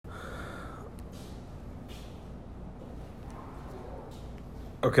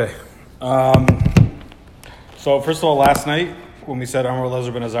Okay. So first of all, last night when we said Amar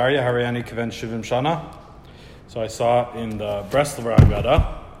Elazar ben Azariah, Harayani Kiven Shivim Shana, so I saw in the Breslover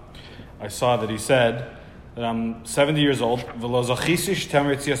Agada, I saw that he said that I'm 70 years old, V'lo zachisi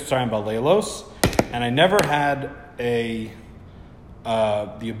she'temer Yetzias Mitzrayim ba'leilos, and I never had the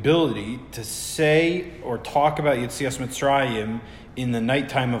ability to say or talk about Yetzias Mitzrayim in the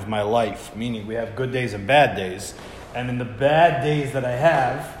nighttime of my life, meaning we have good days and bad days. And in the bad days that I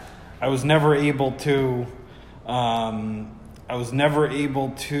have, I was never able to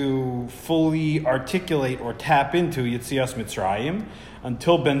fully articulate or tap into Yetzias Mitzrayim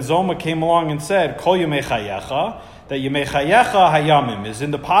until Ben Zoma came along and said, Kol Yemei Chayecha, that Yemei Chayecha Hayamim is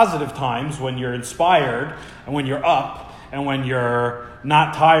in the positive times when you're inspired and when you're up and when you're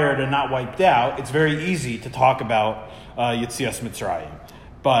not tired and not wiped out. It's very easy to talk about Yetzias Mitzrayim.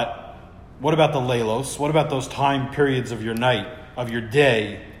 But what about the leilos? What about those time periods of your night, of your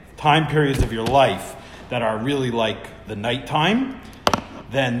day, time periods of your life that are really like the nighttime?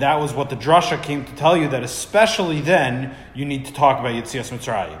 Then that was what the drasha came to tell you, that especially then you need to talk about Yetzias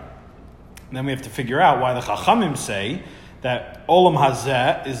Mitzrayim. And then we have to figure out why the Chachamim say that Olam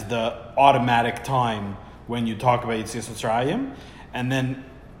Hazeh is the automatic time when you talk about Yetzias Mitzrayim. And then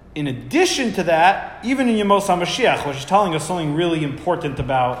in addition to that, even in Yemos HaMashiach, which is telling us something really important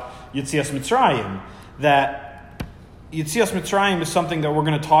about Yetzias Mitzrayim, that Yetzias Mitzrayim is something that we're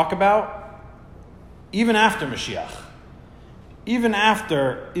going to talk about even after Mashiach. Even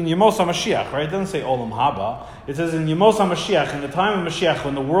after, in Yemos HaMashiach, right? It doesn't say Olam Haba. It says in Yemos HaMashiach, in the time of Mashiach,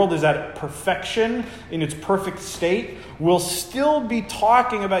 when the world is at perfection, in its perfect state, we'll still be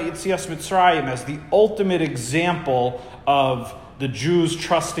talking about Yetzias Mitzrayim as the ultimate example of the Jews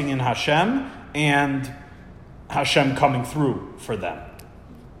trusting in Hashem and Hashem coming through for them.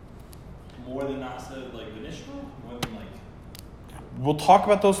 More than Nasa, like Vinishma? More than like... We'll talk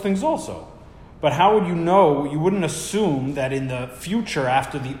about those things also. But how would you know? You wouldn't assume that in the future,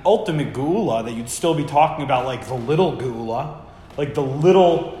 after the ultimate Geula, that you'd still be talking about like the little Geula, like the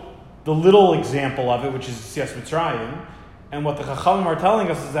little example of it, which is Yetzias Mitzrayim. And what the Chachamim are telling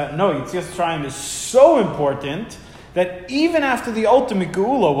us is that no, Yetzias Mitzrayim is so important that even after the ultimate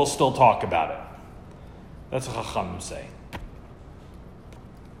Geula, we'll still talk about it. That's what Chachamim say.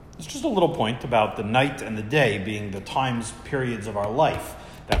 It's just a little point about the night and the day being the times periods of our life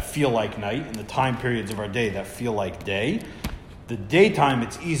that feel like night and the time periods of our day that feel like day. The daytime,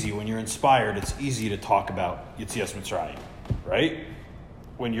 it's easy. When you're inspired, it's easy to talk about Yetzias Mitzrayim, right?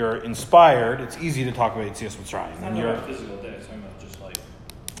 When you're inspired, it's easy to talk about Yetzias Mitzrayim. It's not about physical day, it's talking about just like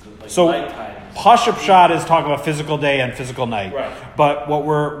so nighttime. Pashup Shad is talking about physical day and physical night. Right. But what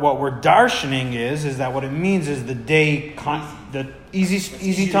we're darshaning is that what it means is the day, the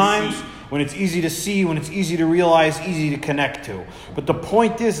easy times, when it's easy to see, when it's easy to realize, easy to connect to. But the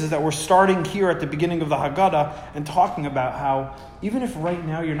point is that we're starting here at the beginning of the Haggadah and talking about how even if right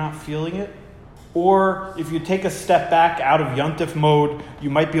now you're not feeling it, or if you take a step back out of Yontif mode, you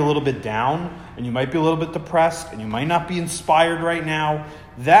might be a little bit down, and you might be a little bit depressed, and you might not be inspired right now.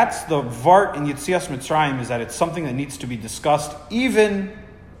 That's the Vart in Yetzias Mitzrayim, is that it's something that needs to be discussed even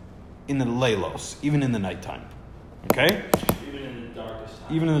in the leilos, even in the nighttime. Okay?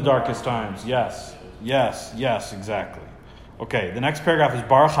 Even in the darkest times. Yes, exactly. Okay, the next paragraph is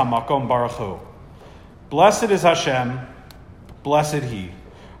Baruch HaMakom Baruch Hu. Blessed is Hashem, blessed He.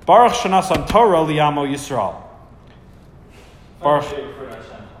 Baruch Shanasan Torah Liyamo Yisrael. Baruch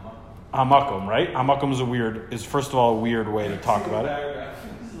HaMakom, right? HaMakom is first of all a weird way to talk about it.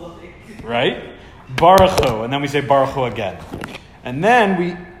 Right? Baruch Hu, and then we say Baruch Hu again. And then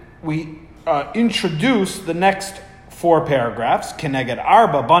we introduce the next 4 paragraphs. Keneged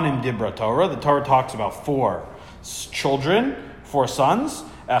Arba Banim Dibra Torah. The Torah talks about 4 children, 4 sons.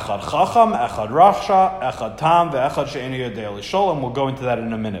 Echad Chacham, Echad Rachsha, Echad Tam, Ve'echad She'enu Yodei Lishol. And we'll go into that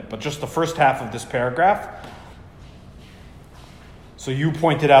in a minute. But just the first half of this paragraph. So you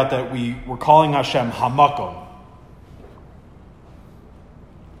pointed out that we were calling Hashem Hamakom,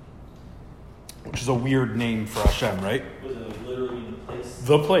 which is a weird name for Hashem, right? Was it literally the place?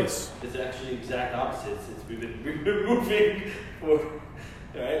 The place. It's actually exact opposites. We've been moving for, right?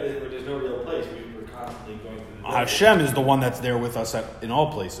 There's no real place. We're constantly going through the day. Hashem is the one that's there with us in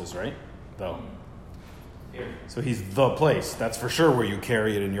all places, right? Though. Here. So he's the place. That's for sure where you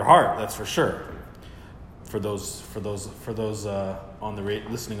carry it in your heart. That's for sure. For those on the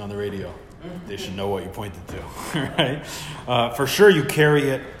listening on the radio, they should know what you pointed to, right? For sure, you carry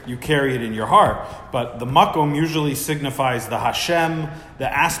it in your heart. But the makom usually signifies the Hashem,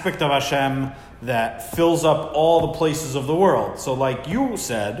 the aspect of Hashem that fills up all the places of the world. So, like you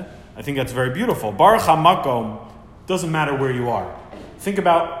said, I think that's very beautiful. Baruch HaMakom doesn't matter where you are. think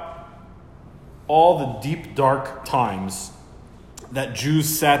about all the deep, dark times that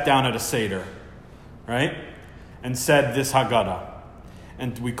Jews sat down at a Seder, right? And said this Haggadah.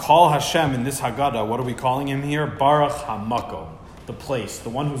 And we call Hashem in this Haggadah, what are we calling him here? Baruch HaMakom, the place, the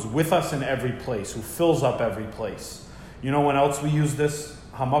one who's with us in every place, who fills up every place. You know when else we use this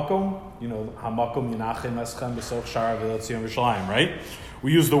Hamakom? You know, Hamakom Yinachem Eschem B'Soch Shara V'Yotzion V'Shalayim, right?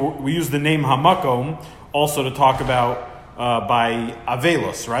 We use the name Hamakom also to talk about by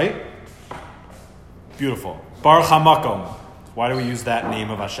Avelos, right? Beautiful. Baruch HaMakom. Why do we use that name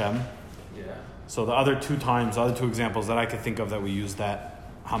of Hashem? Yeah. So the other two examples that I could think of that we use that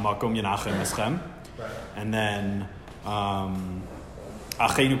Hamakom Yinachem Eschem, Right. and then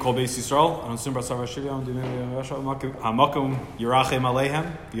Acheinu Kol Beis Yisrael, Anosim Basar V'Shivyon, Hamakom Yirachem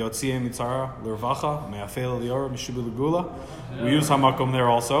Aleihem, V'Yotziim Mitzara L'Rvacha, Me'afel Lior, Mishubi L'Gula. We use Hamakom there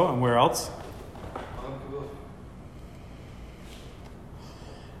also, and where else?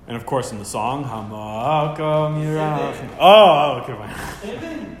 And of course in the song, Hamakom Yirachem. Oh, okay, fine.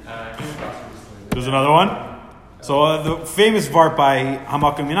 There's another one. So the famous vart by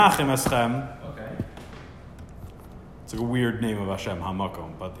Hamakom Yinachem Eschem. It's like a weird name of Hashem,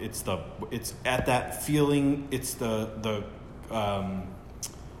 Hamakom, but it's at that feeling. It's the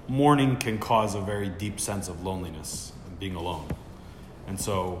mourning can cause a very deep sense of loneliness and being alone, and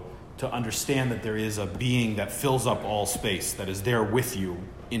so to understand that there is a being that fills up all space, that is there with you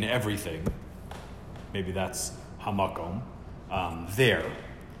in everything. Maybe that's Hamakom. There,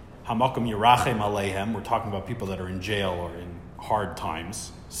 Hamakom Yirachem Aleihem. We're talking about people that are in jail or in hard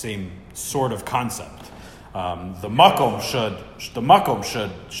times. Same sort of concept. We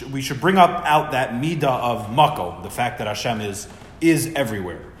should bring out that midah of makom, the fact that Hashem is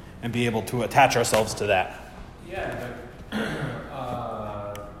everywhere, and be able to attach ourselves to that. Yeah, but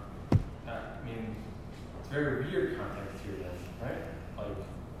I mean, it's very weird context here, then, right? Like,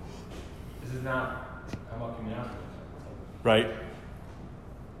 this is not Hamakom Yinachem. Right.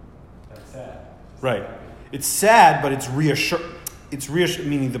 That's sad. Right. It's sad, but it's reassuring. It's reassuring,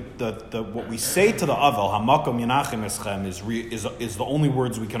 meaning the what we say to the Avel, Hamakom Yinachem Eschem, is the only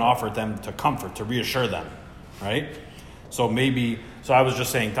words we can offer them to comfort, to reassure them, right? So I was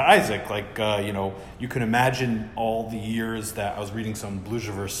just saying to Isaac, like, you can imagine all the years that I was reading some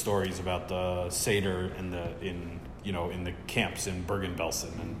Blujeverse stories about the Seder in the camps in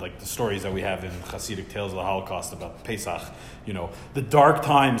Bergen-Belsen, and like the stories that we have in Hasidic Tales of the Holocaust about Pesach, the dark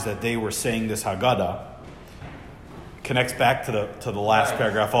times that they were saying this Haggadah connects back to the last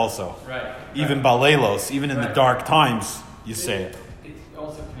paragraph also. Right. Even Baleilos, even in the dark times, you say it. It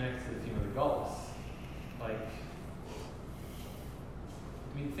also connects to the Gullus. Like,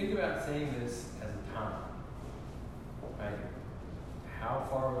 I mean, think about saying this as a Tana. Right? How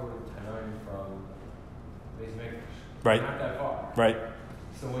far away would Tanaim from Beis Mikdash? Right. Not that far. Right.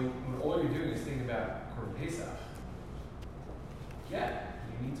 So when all you're doing is thinking about Korban Pesach, yeah,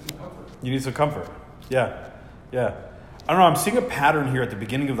 you need some comfort. You need some comfort. Yeah. Yeah. I don't know, I'm seeing a pattern here at the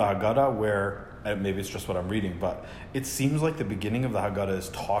beginning of the Haggadah where, maybe it's just what I'm reading, but it seems like the beginning of the Haggadah is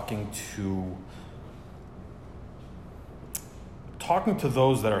talking to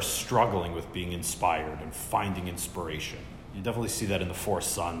those that are struggling with being inspired and finding inspiration. You definitely see that in the four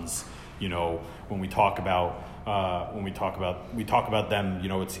sons, when we talk about them,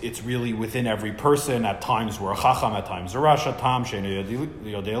 it's really within every person. At times we're a chacham, at times a rasha, tam she'eino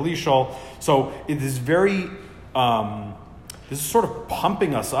yodei lishol. So it is very, this is sort of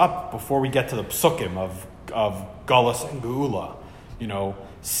pumping us up before we get to the psukim of Galus and Geula,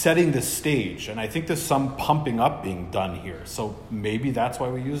 setting the stage. And I think there's some pumping up being done here. So maybe that's why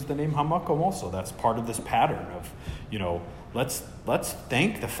we use the name Hamakom also. That's part of this pattern of, let's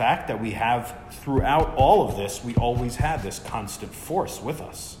thank the fact that we have, throughout all of this, we always had this constant force with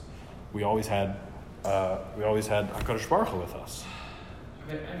us. We always had HaKadosh Baruch Hu with us.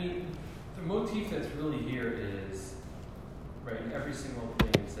 Okay, I mean, the motif that's really here is, right, in every single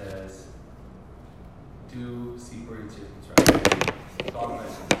thing it says, do Sipur Yitzir Mitzrayim. Talk about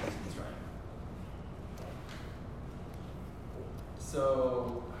Mitzrayim.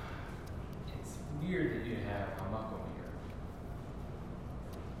 So, it's weird that you have Hamakom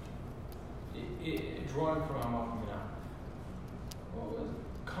here. Drawing from Hamakom Yinachem. What was it?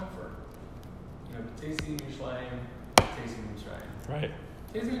 Comfort. Tasting Yerushalayim, tasting Mitzrayim. Right.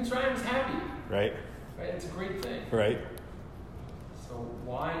 Tasting Mitzrayim is happy. Right. Right? It's a great thing. Right. So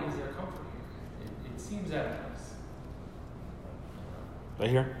why is there comfort here? It seems out of place. Right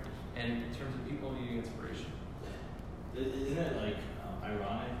here? And in terms of people needing inspiration. Isn't it like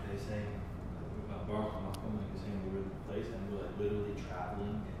ironic? They say about Baruch HaMakom, like you're saying we're in the place and we're like literally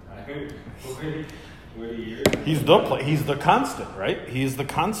traveling in time. He's the constant, right? He is the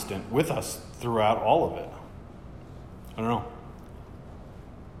constant with us throughout all of it. I don't know.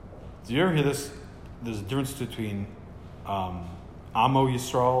 Do you ever hear this? There's a difference between Amo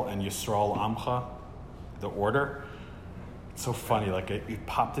Yisrael and Yisrael Amcha, the order. It's so funny. Like it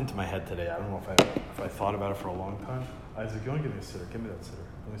popped into my head today. I don't know if I thought about it for a long time. Isaac, you want to give me a sitter? Give me that sitter.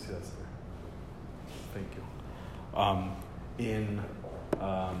 Let me see that sitter. Thank you. In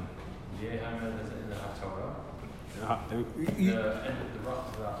in the Haftorah. The rough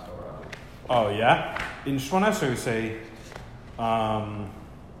of the Haftorah. Oh yeah. In Shmona Esrei we say,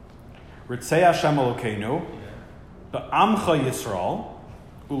 Ritzei Hashem Elokeinu, be'amcha Yisrael,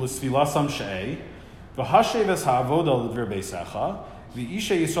 u'lesfilasam she'ei, v'hasheves ha'avoda l'dvir beisecha,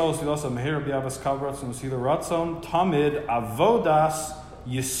 v'isha Yisrael l'sfilasam meher b'yavas kavratz u'lesfila ratzon, tamid avodas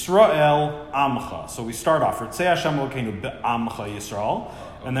Yisrael amcha. So we start off, Ritzei Hashem Elokeinu be'amcha Yisrael,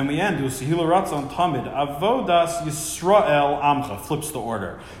 and then we end, u'sihila ratzon tamid avodas Yisrael amcha. Flips the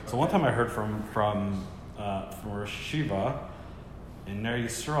order. So one time I heard from Rosh Yeshiva, in Ner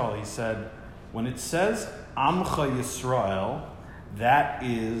Yisrael, he said, when it says Amcha Yisrael, that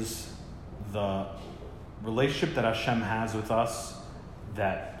is the relationship that Hashem has with us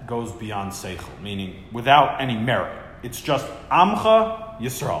that goes beyond Seichel, meaning without any merit. It's just Amcha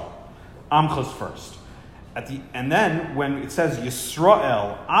Yisrael. Amcha's first. And then when it says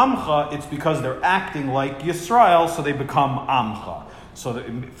Yisrael Amcha, it's because they're acting like Yisrael, so they become Amcha. So that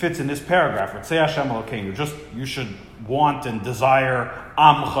it fits in this paragraph. Ritzei Hashem Elokeinu. Just you should want and desire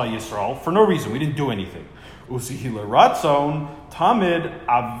Amcha Yisrael for no reason. We didn't do anything. Usihila Ratzon Tamid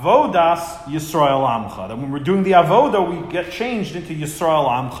Avodas Yisrael Amcha. That when we're doing the avoda, we get changed into Yisrael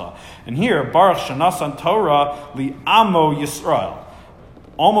Amcha. And here, Baruch Shanasan Torah Li Amo Yisrael.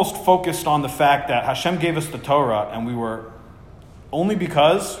 Almost focused on the fact that Hashem gave us the Torah, and we were only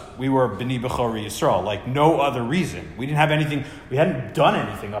because we were B'nai B'chori Yisrael, like no other reason. We didn't have anything, we hadn't done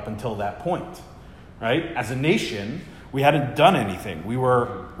anything up until that point, right? As a nation, we hadn't done anything. We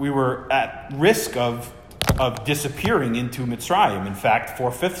were at risk of disappearing into Mitzrayim. In fact,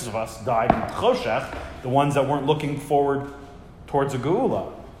 4/5 of us died in Choshech, the ones that weren't looking forward towards a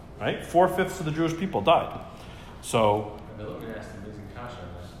Geula, right? 4/5 of the Jewish people died. So,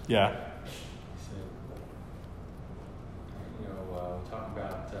 yeah.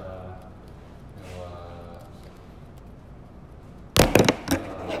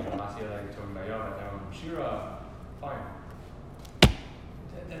 Fine.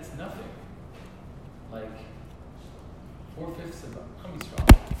 That's nothing. Like 4/5 of Am Yisrael.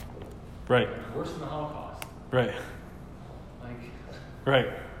 Right. Worse than the Holocaust. Right. Like. Right.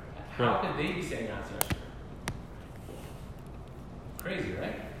 How could they be saying Nazi Yashir? Crazy,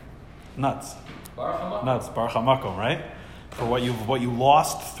 right? Nuts. Baruch HaMakom. Nuts. Baruch HaMakom, right? For what you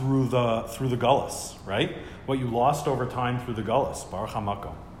lost through the Gullus, right? What you lost over time through the Gullus. Baruch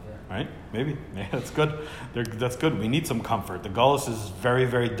HaMakom. Right? Maybe. Yeah, that's good. That's good. We need some comfort. The Gullus is very,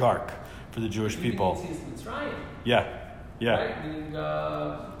 very dark for the Jewish people. Yeah. Yeah. Right? Meaning,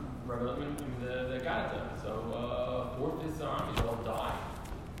 the Gata. So, 4/5 of the army will die.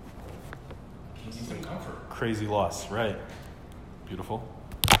 Can you see some comfort? Crazy loss. Right. Beautiful.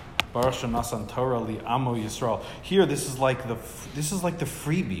 Baruch Shanasan Torah Li Amo Yisrael. Here, this is like the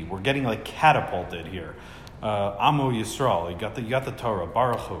freebie. We're getting like catapulted here. Amo Yisrael. You got the Torah.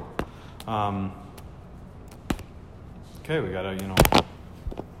 Baruch Hu. Okay, we gotta,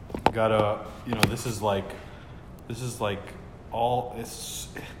 this is like all, it's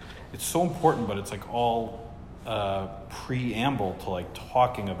so important, but it's like all preamble to like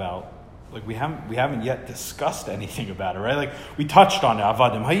talking about, like we haven't yet discussed anything about it, right? Like we touched on it,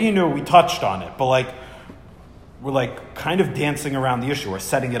 Avadim Hayinu, we touched on it, but like we're like kind of dancing around the issue, we're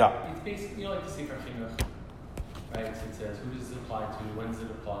setting it up. It's basically like the Sefer Chinuch, right? So it says, who does it apply to? When does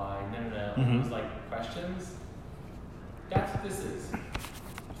it apply? Mm-hmm. Those like questions. That's what this is. It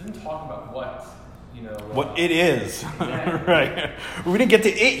doesn't talk about what, what it is. Exactly. Right. We didn't get to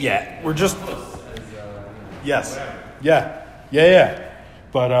it yet. We're just yes. Whatever. Yeah.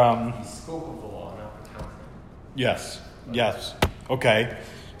 But The scope of the law, not the content. Yes. Okay.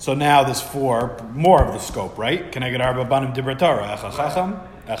 So now there's more of the scope, right? Can I get arba banim dibra Torah? Echad chacham,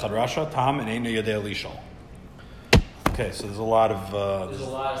 echad rasha, tam, and einu yodei lishol. Okay, so there's a lot of there's a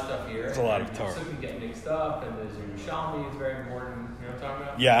lot of stuff here. There's a lot of Torah. So can get mixed up, and there's Yerushalmi. It's very important. You know what I'm talking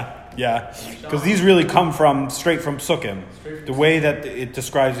about? Yeah. Because these really come straight from Sukkim. The way that it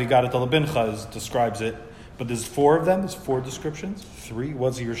describes Yigadat al-Bincha describes it. But there's 4 of them. There's 4 descriptions. 3.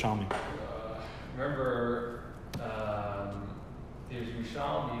 What's Yerushalmi? Remember, there's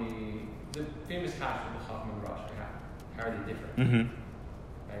Yerushalmi. The famous Kasha of the Chacham and Rosh. How are they different? Mm-hmm.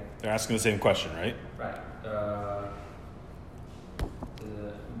 Right? They're asking the same question, right? Right.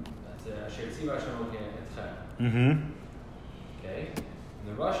 Mm-hmm. Okay. And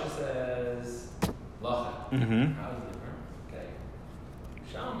the Russia says Lacha. Mm-hmm. How is it different? Okay.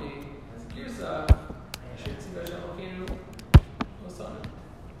 Shalmi has Girsa.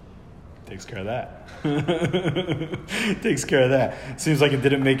 Takes care of that. Takes care of that. Seems like it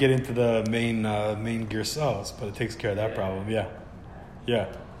didn't make it into the main Girsas, but it takes care of that problem. Yeah. Yeah,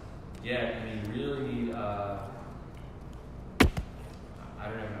 I mean, really need. I don't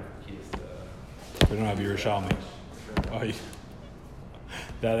have enough keys to. We don't have Yerushalmi. Oh,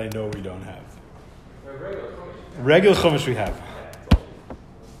 that I know we don't have. Regular Chumash we have.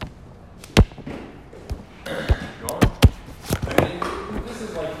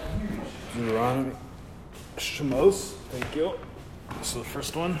 Deuteronomy. Shemos. Thank you. So the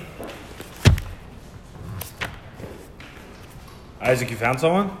first one. Isaac, you found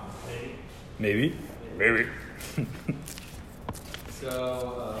someone? Maybe. So,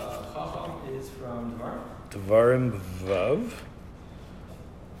 Chacham is from Devarim. Devarim Vav.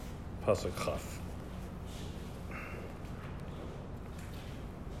 Pasuk Chaf.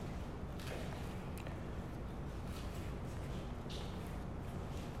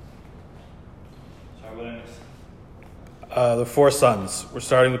 The four sons. We're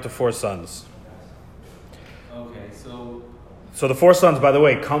starting with the four sons. Okay, so the four sons, by the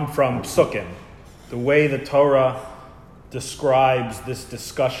way, come from Psukim. The way the Torah describes this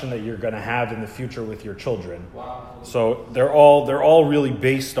discussion that you're going to have in the future with your children. wow. So they're all really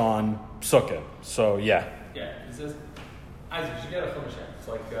based on Psukim. So yeah. Yeah, it says Isaac, you should get a Chumash. It's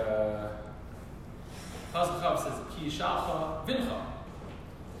like Pasuk Chav says Ki Shalcha Vincha.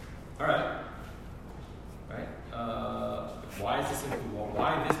 All right. Right? Why is this included?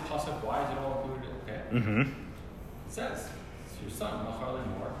 Why this pasuk? Why is it all included? Okay. Mm-hmm. It says, it's your son, Machar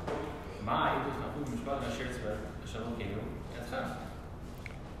Lemor. My Idus Nahu Mishpat Nasher Tzver Shalom Kenu Etzchem.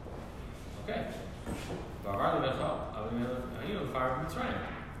 Okay. V'avar Levecha Avinu Far Mitzrayim.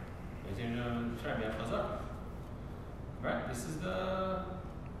 Mitzrayim Yachazar. Right. This is the.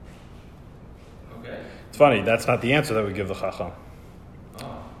 Okay. It's funny. That's not the answer that we give the Chacham.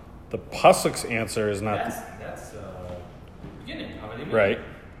 Oh. The pasuk's answer is not. That's beginning.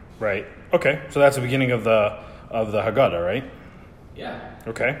 Right. Okay, so that's the beginning of the Haggadah, right? Yeah.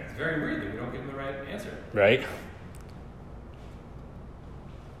 Okay. It's very weird that we don't give them the right answer. Right.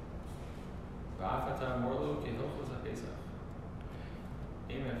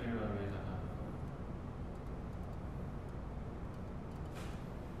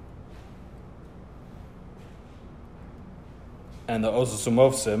 And the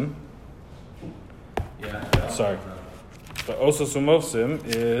Osasumovsim. Yeah. Sorry. The Osasumovsim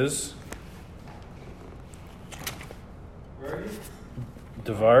is Where are you?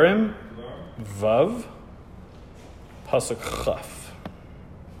 Devarim Vav Pasuk Chaf.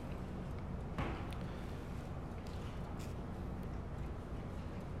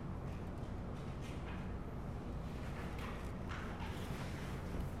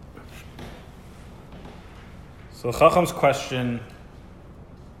 So Chacham's question,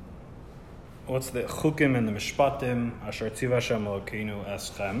 what's the chukim and the mishpatim? Asher tziva Hashem Elokeinu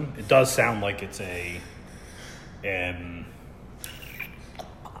eschem. It does sound like it's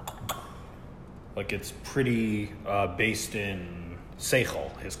like it's pretty based in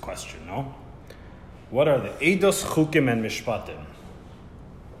seichel. His question, no? What are the eidos chukim and mishpatim?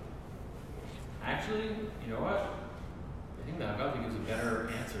 Actually, you know what? I think the Haggadah gives a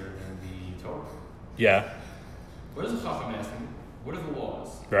better answer than the Torah. Yeah. What is the Chacham asking? What are the laws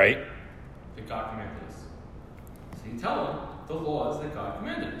Right. that God commanded us? So you tell them the laws that God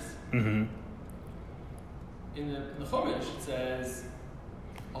commanded us. Mm-hmm. In the Chumash, it says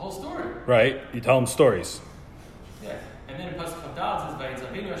a whole story. Right. You tell them stories. Yeah. And then in Pasuk Chavdal it says,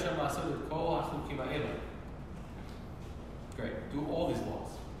 "Vayitzavenu Hashem la'asot et kol hachukim ha'ela." Great. Do all these laws.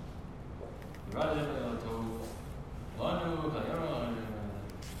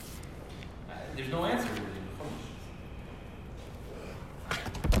 There's no answer really in the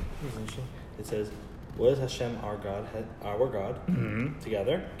Chumash. It says, "What has Hashem, our God, Mm-hmm.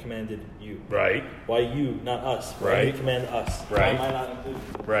 together commanded you?" Right. Why you, not us? Why Right. did he command us? Right. Why am I not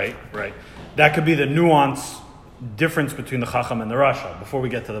included? Right. That could be the nuance difference between the Chacham and the Rasha before we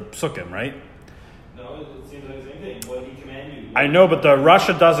get to the Psukim, right? No, it seems like the same thing. What did he command you? I know, but the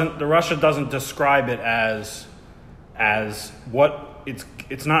Rasha doesn't describe it as what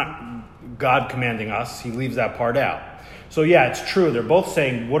it's not God commanding us. He leaves that part out. So yeah, it's true. They're both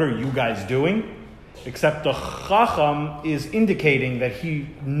saying, "What are you guys doing?" Except the Chacham is indicating that he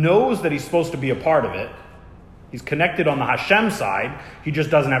knows that he's supposed to be a part of it, He's connected on the Hashem side. He just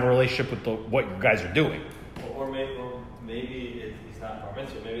doesn't have a relationship with what you guys are doing. Or maybe he's not bar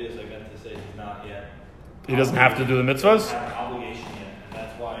mitzvah. Maybe it's like meant to say he's not yet. He doesn't have to do the mitzvahs? Doesn't have an obligation yet. And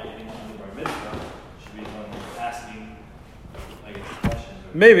that's why anyone on the bar mitzvah should be the one asking, I guess, questions.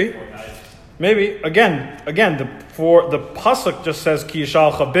 Maybe. Maybe. Again, the pasuk just says ki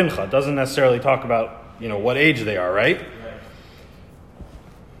yishalcha bincha. Doesn't necessarily talk about, what age they are, right?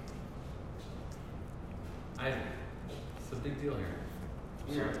 Right. It's a big deal here.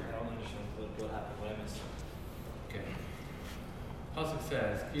 Sorry, I don't understand what happened. What I missed. Okay. Pasuk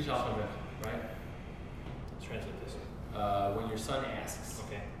says, Kishal right? Let's translate this. When your son asks,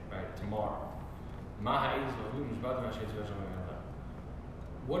 Okay. right, tomorrow,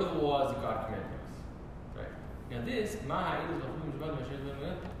 what are the laws that God commanded us? Right. Now this,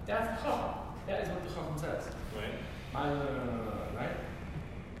 that's the Chacham. That is what the Chacham says. Right. Right?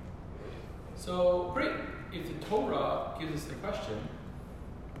 So, great. If the Torah gives us the question,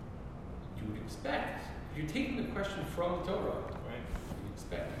 you would expect, if you're taking the question from the Torah, Right. you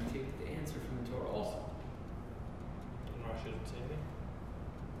expect you take the answer from the Torah also. And Rashi doesn't say anything.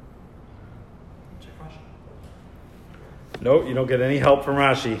 Check Rashi. No, you don't get any help from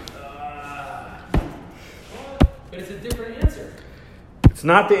Rashi. But it's a different answer. It's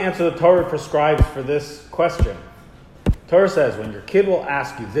not the answer the Torah prescribes for this question. Torah says when your kid will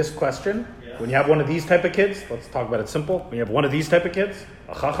ask you this question, when you have one of these type of kids, let's talk about it simple. When you have one of these type of kids,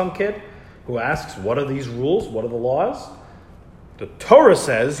 a chacham kid, who asks, what are these rules? What are the laws? The Torah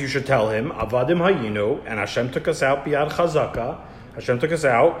says you should tell him, Avadim hayinu, and Hashem took us out biyad chazaka. Hashem took us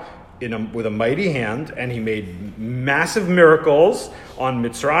out with a mighty hand, and He made massive miracles on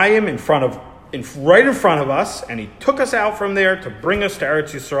Mitzrayim right in front of us, and He took us out from there to bring us to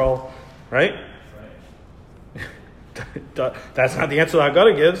Eretz Yisrael, right? That's not the answer the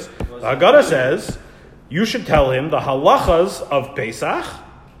Haggadah gives. The Haggadah says you should tell him the halachas of Pesach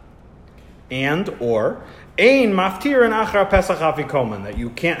or ein maftir and achra Pesach afikoman, that you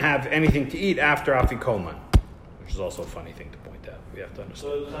can't have anything to eat after afikoman, which is also a funny thing to point out. We have to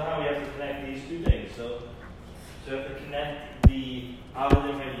understand. So somehow we have to connect these two things. So we have to connect the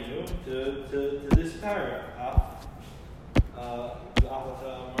Avadim Hayinu to this paragraph. Oh.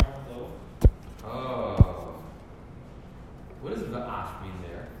 What does the af mean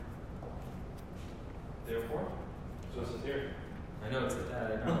there? Therefore? So it says here. I know it's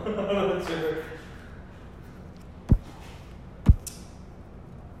that, I know. That's right.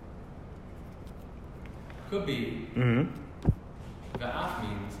 Could be. Mm-hmm. Va'af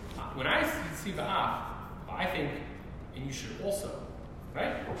means, when I see va'af, I think, and you should also,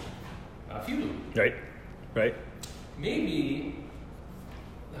 right? Filu. Right. Maybe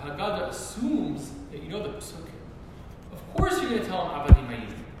the Haggadah assumes that you know the Psukim. Of course you're going to tell him Avadim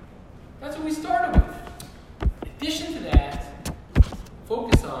Hayinu. That's what we started with. In addition to that,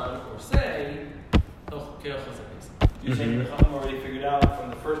 focus on or say, You're saying the Chacham already figured out from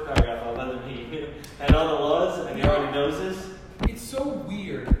the first paragraph, Avadim Hayinu, and all the laws, and he already knows this? It's so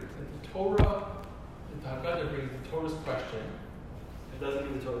weird that the Torah, that the Haggadah brings the Torah's question. It doesn't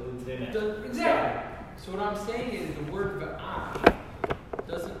mean the Torah didn't say that. Exactly. So what I'm saying is the word va'af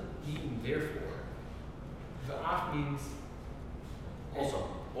doesn't mean therefore. Va'af means also.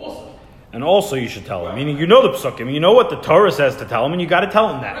 And also you should tell him. Meaning you know the psukim, you know what the Torah says to tell him, and you got to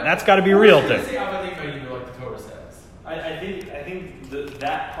tell him that. Right. That's got to be a real thing. Say Avadim Hayinu like the Torah says. I think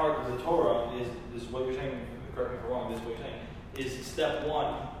that part of the Torah is what you're saying. Correct me if I'm wrong. This is what you're saying is step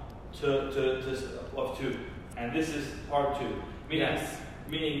one of two, and this is part two.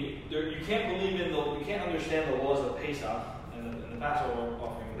 Meaning you can't you can't understand the laws of Pesach and the Passover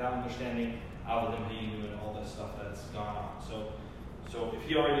offering without understanding Avadim Hayinu and all that stuff that's gone on. So if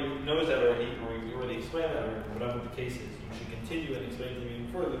he already knows that, or you already explained that, or whatever the case is, you should continue and explain to him even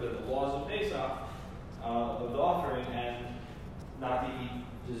further that the laws of Pesach, of the offering, and not to eat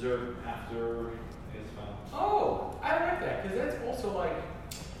dessert after it's found. Oh, I like that, because that's also like,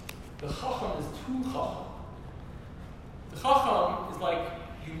 the Chacham is too Chacham. The Chacham is like,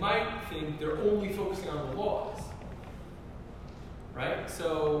 you might think they're only focusing on the laws. Right?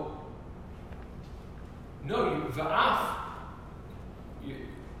 So, no, Va'af,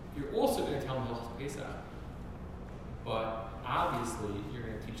 you're also going to tell them Hilchos Pesach. But obviously, you're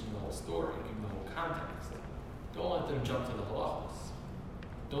going to teach them the whole story, give them the whole context. Don't let them jump to the halachos.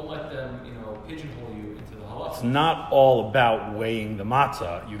 Don't let them, pigeonhole you into the halachos. It's not all about weighing the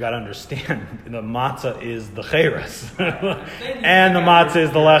matzah. You got to understand, the matzah is the cheres. And the matzah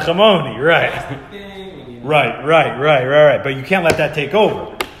is the lechamoni, right? Right. But you can't let that take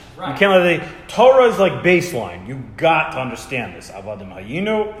over. Right. You can't let Torah is like baseline. You got to understand this. Avadim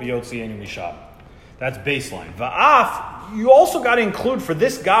hayinu v'yotzienu misham. That's baseline. Va'af, you also got to include for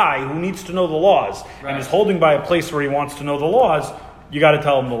this guy who needs to know the laws and is holding by a place where he wants to know the laws, you got to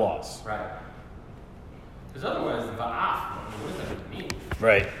tell him the laws. Right. Because otherwise, the va'af, what does that mean?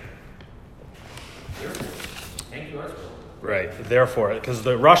 Right. Therefore, thank you, Archibald. Right. Therefore, because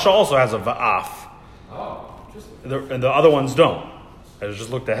the Russia also has a va'af. Oh, just And the other ones don't. I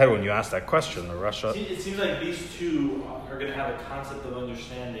just looked ahead when you asked that question. The Russia. It seems like these two are going to have a concept of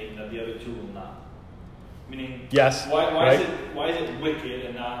understanding that the other two will not. Meaning, Yes, why right. is it wicked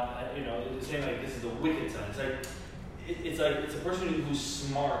and not? It's saying like this is the wicked side. It's like it's a person who's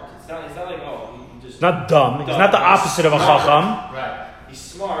smart. It's not like he just Not dumb. He's not the opposite of a chacham. Right. He's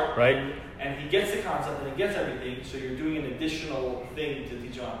smart. Right. And he gets the concept and he gets everything. So you're doing an additional thing to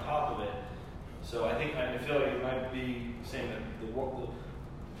teach him on top of it. So I feel like it might be saying that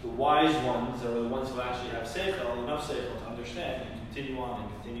the wise ones are the ones who actually have seichel, enough seichel to understand and continue on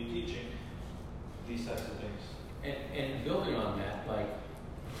and continue teaching these types of things. and building on that, like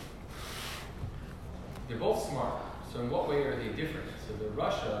they're both smart. So in what way are they different? So the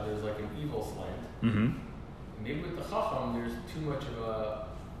Russia, there's like an evil slant. Mm-hmm. Maybe with the Chacham, there's too much of a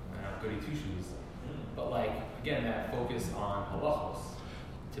goody two shoes. But like again, that focus on halachos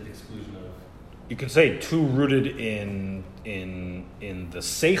to the exclusion of. You could say too rooted in the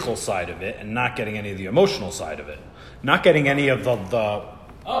seichel side of it and not getting any of the emotional side of it, not getting any of the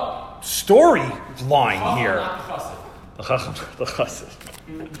story line here. The chassid,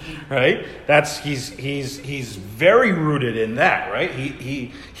 right? That's he's very rooted in that, right?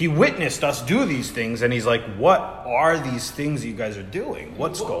 He witnessed us do these things, and he's like, what are these things you guys are doing?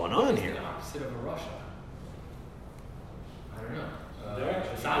 What's going on here? The opposite of a Russia. I don't know.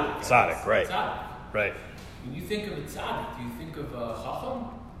 Tzaddik, right? Tzaddik. Right. When you think of a tzaddik, do you think of a chacham?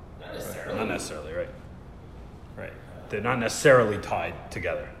 Not necessarily. Not necessarily, right? Right. They're not necessarily tied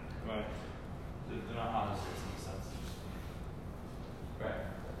together. Right. They're not opposites in a sense. Right.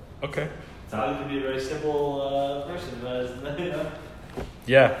 Okay. Tzaddik could be a very simple person, but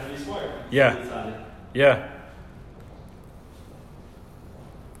Yeah. can be smart. Yeah. Tzaddik. Yeah.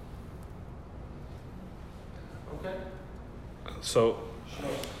 Okay. So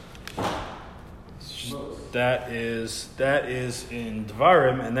Shmos. that is in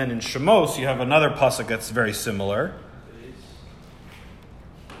Dvarim, and then in Shemos you have another pasuk that's very similar.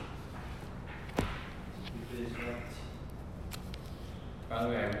 By the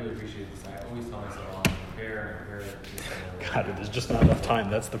way, I really appreciate this. I always tell myself I'll prepare. God, there's just not enough time.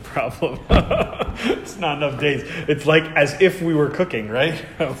 That's the problem. It's not enough days. It's like as if we were cooking, right?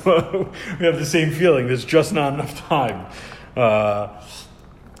 We have the same feeling. There's just not enough time.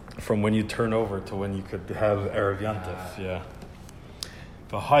 From when you turn over to when you could have Erev Yantif. Yeah.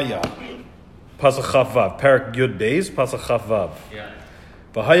 V'haya. Pasach Chaf Vav. Perak Yud Beis. Pasach Chaf Vav. Yeah.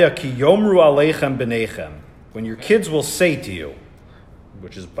 V'haya ki yomru aleichem b'neichem. When your kids will say to you,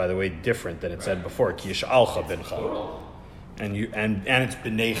 which is, by the way, different than it said before, ki yish'alcha bincha. And it's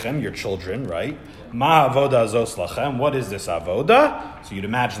b'neichem, your children, right? Ma avoda azos lachem. What is this avoda? So you'd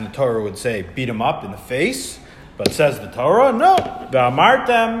imagine the Torah would say, beat them up in the face. But says the Torah, no.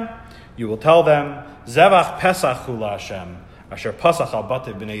 V'amartem, you will tell them, zevach pesach hu la'Hashem, asher pasach al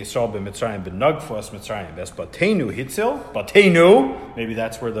batev b'nei Yisrael b'Mitzrayim b'nagfu es Mitzrayim ves batenu hitzil, batenu, maybe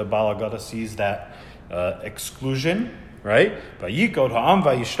that's where the Baal HaGada sees that exclusion, right? Vayikod ha'am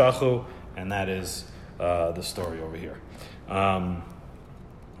vayishtachu, and that is the story over here. And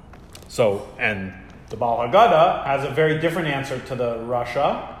the Baal HaGada has a very different answer to the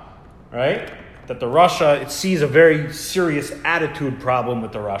Rasha, right? That the Rasha, it sees a very serious attitude problem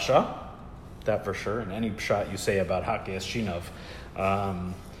with the Rasha. That for sure. In any pshat you say about Hakes Shinav,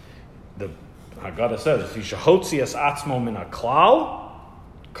 the Haggadah says, "Yishahotzi es atzmo min haklal,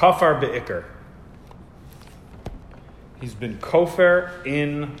 kafar beikar." He's been kofar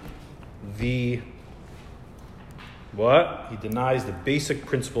in the what? He denies the basic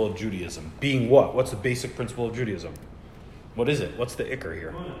principle of Judaism. Being what? What's the basic principle of Judaism? What is it? What's the ikar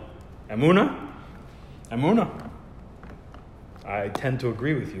here? Emunah? Emunah. I tend to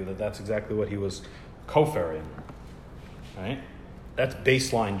agree with you that that's exactly what he was kofar in. Right? That's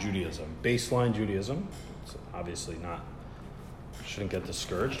baseline Judaism. Baseline Judaism. It's obviously not. Shouldn't get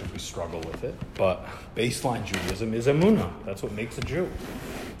discouraged if we struggle with it. But baseline Judaism is emunah. That's what makes a Jew.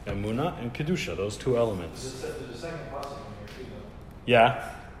 Emunah and kedusha. Those two elements. There's a second passage in here too, though. Yeah.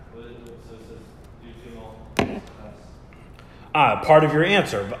 That's Part of your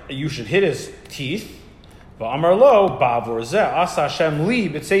answer. You should hit his teeth. V'amar lo ba'avor zeh asa Hashem li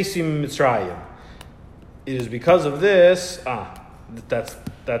b'tzeisim Mitzrayim. It is because of this.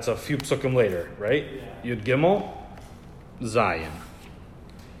 That's a few psukim later, right? Yeah. Yud Gimel, Zayin.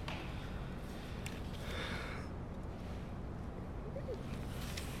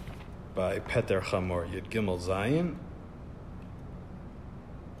 by Peter Chamor Yud Gimel Zayin.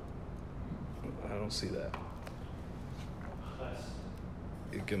 I don't see that.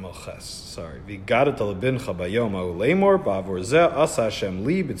 Yud Gimel Ches. Sorry. V'gadat alabincha bayom ha'u lemor ba'avor zeh asa Hashem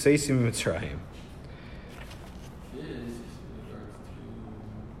li b'tzeisim Mitzrayim. This is in regards to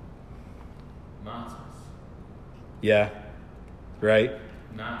matzahs, Yeah. Right?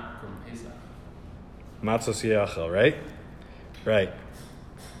 not from Pesach. Matzos Yachal, right? Right.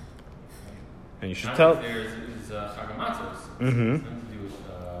 And you should Not tell. if there's Chag HaMatzos. Mhm. It's nothing to do with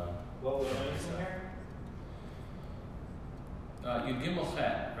What was I missing here? Yud Gimel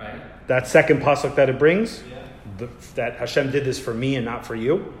Chet, right? That second pasuk that it brings, Yeah. that Hashem did this for me and not for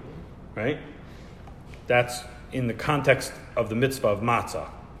you, right? That's in the context of the mitzvah of matzah.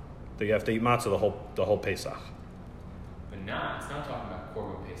 That you have to eat matzah the whole Pesach. But it's not talking about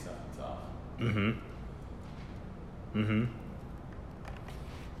Korban Pesach itself. Mm-hmm. Mm-hmm.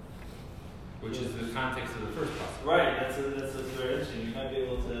 Which is the context of the first pasuk. Right, that's very interesting. You might be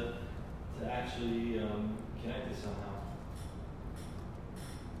able to actually connect it somehow.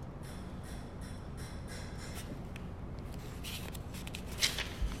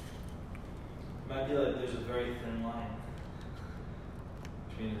 It might be like there's a very thin line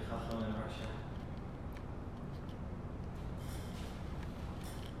between the Chacham and Rasha.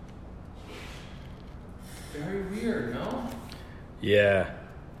 Very weird, no? Yeah.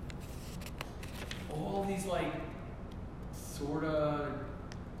 All these like sort of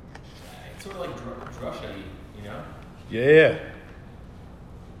like drusha-y, you know? Yeah.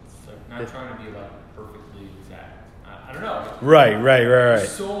 It's like not trying to be like perfectly exact. I don't know. Right.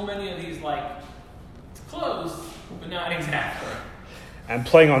 There's so many of these like it's close but not exact. And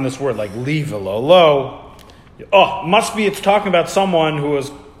playing on this word like leave lo. Oh, must be it's talking about someone who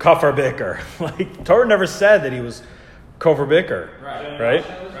was kafar biker. Like Torah never said that he was kafar biker. Right. Right?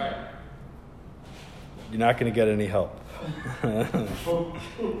 Right. You're not going to get any help. Ba'avur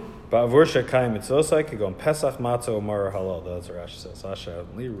shekayim mitzvosai kigon pesach matzah umar halal. That's what Rashi says. Asher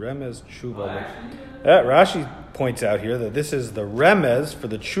li remez tshuva. Rashi points out here that this is the remez for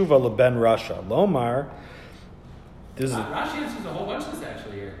the tshuva leben Rasha. Lomar. This is Rashi answers a whole bunch of this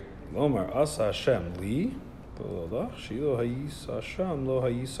actually here. Lomar asa Hashem li. Shilo hayisa Hashem lo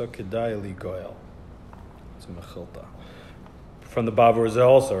hayisa kedai li goel. It's a mechilta. From the Bavur Zeh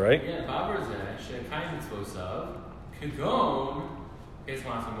also, right? Yeah, Babar Zeh, Shekayim Mitzvosav, Kagon, Pesach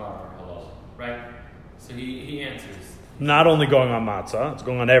Bar Halal. Right? So he answers. Not only going on matzah, it's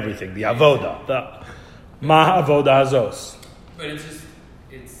going on everything. The avoda, the ma avoda hazos. But it's just,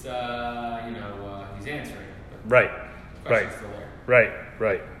 he's answering. But Right, the right, question's still there.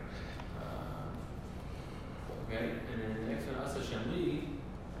 right. Okay, and then the next one, Asa Shem Li,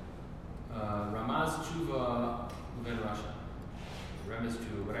 Ramaz Tshuva Uben Rasha. Remez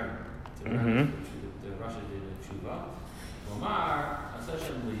Tshuva, whatever. It's a remez the Rasha did a Tshuva. Omar, Asa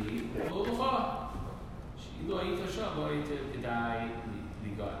Shem Li, Ulucha. Shilo Ayita Shah, Lo Ayita Kedai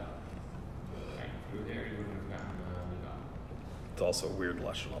Ligat. Okay, if you were there, you wouldn't have gotten Ligat. It's also a weird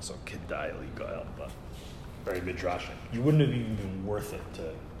lashon, also kedai li goel, but very midrashic. You wouldn't have even been worth it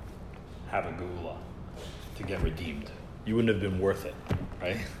to have a geula, to get redeemed. You wouldn't have been worth it,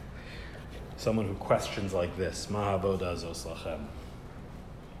 right? Someone who questions like this, ma avoda zos lachem.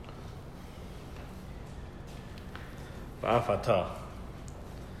 Ba'afata.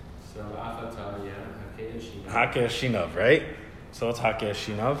 So, Afata, Hakei Shina. Hakei Shinav, right? So what's Hakei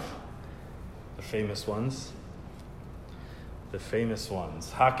Shinav? The famous ones.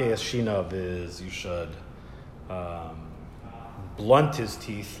 Hakei Shinav is you should blunt his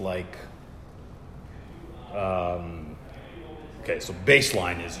teeth like. Okay, so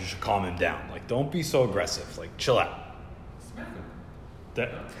baseline is you should calm him down. Like, don't be so aggressive. Like, chill out. Smack him.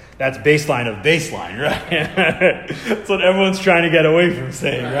 That's baseline of baseline, right? That's what everyone's trying to get away from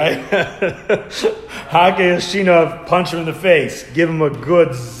saying, right? Hakei Shinav, punch him in the face, give him a good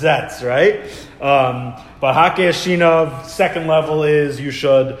zetz, right? But Hakei Shinav, second level is you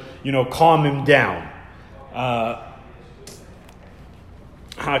should, calm him down.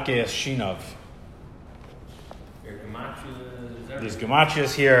 Hakei Shinav. There's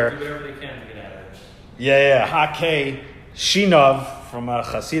gematrias here. Do whatever they can to get out of it. Yeah. Hakei Shinav, from a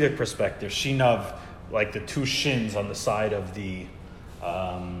Hasidic perspective, Shinav, like the two shins on the side of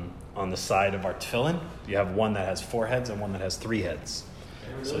our tefillin. You have one that has 4 heads and one that has 3 heads.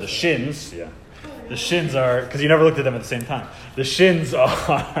 So the shins are, because you never looked at them at the same time. It's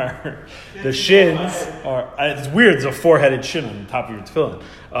weird, it's a 4-headed shin on the top of your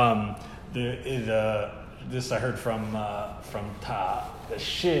tefillin. This I heard from Ta. The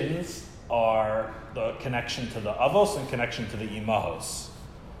shins are the connection to the avos and connection to the imahos.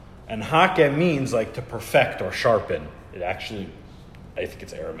 And hake means like to perfect or sharpen. It actually, I think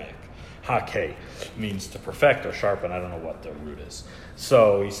it's Aramaic. Hake means to perfect or sharpen. I don't know what the root is.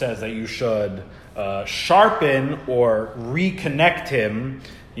 So he says that you should sharpen or reconnect him,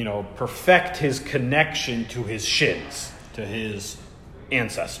 perfect his connection to his shins, to his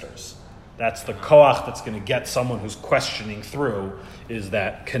ancestors. That's the koach that's going to get someone who's questioning through, is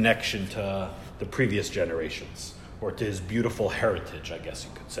that connection to the previous generations, or to his beautiful heritage, I guess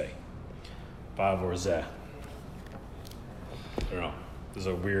you could say. Bav or zeh. I don't know. These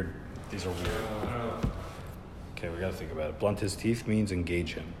are weird. Okay, we got to think about it. Blunt his teeth means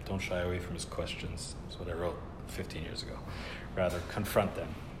engage him. Don't shy away from his questions. That's what I wrote 15 years ago. Rather, confront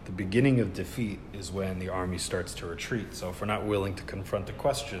them. The beginning of defeat is when the army starts to retreat. So if we're not willing to confront the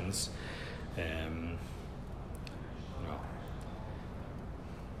questions,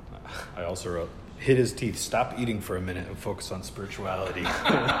 I also wrote, hit his teeth, stop eating for a minute and focus on spirituality.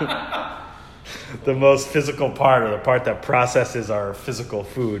 The most physical part, or the part that processes our physical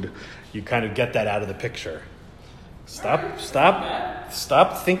food, you kind of get that out of the picture. Stop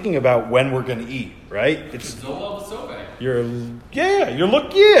thinking about when we're going to eat, right?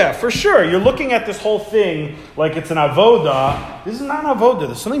 For sure. You're looking at this whole thing like it's an avoda. This is not an avoda.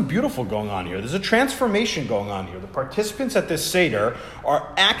 There's something beautiful going on here. There's a transformation going on here. The participants at this Seder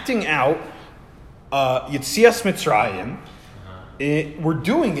are acting out Yetzias Mitzrayim. We're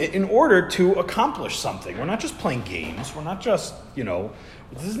doing it in order to accomplish something. We're not just playing games. We're not just,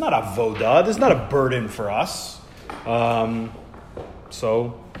 this is not avoda. This is not a burden for us.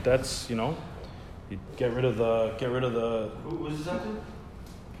 So that's, you get rid of the. Who was this up to?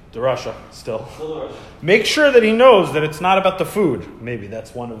 The Russia, still. The Russia. Make sure that he knows that it's not about the food. Maybe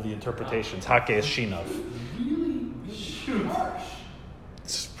that's one of the interpretations. Hake is shinav. Really harsh.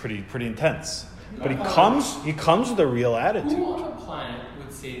 It's pretty intense. But he comes with a real attitude. Who on the planet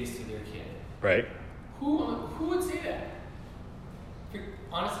would say this to their kid? Right. Who would say that?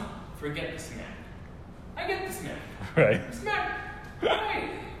 Honestly, forget the snack. I get the snack. Right. Snack. Right.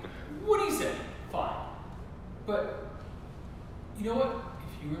 What do you say? Fine. But you know what?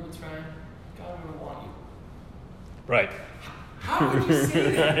 If you were Mitzrayim, God would want you. Right. How would you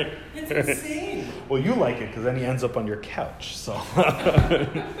say that? Right. It's insane. Well, you like it because then he ends up on your couch. So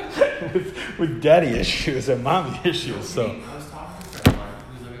with daddy issues and mommy issues. So. I was talking to a friend of mine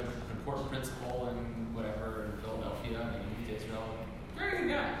who's like an important principal in whatever in Philadelphia, and in Israel. Very good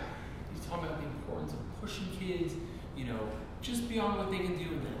guy. He's talking about the importance of pushing kids, just beyond what they can do,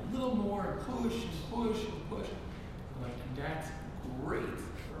 and then a little more, and push and push and push. I'm like, and that's great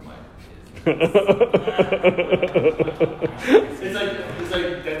for my kids. It's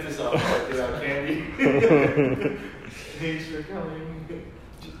like dentist office without candy. Thanks for coming.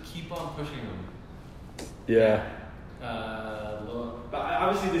 Just keep on pushing them. Yeah. But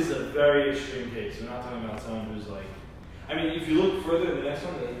obviously, this is a very extreme case. We're not talking about someone who's like. If you look further in the next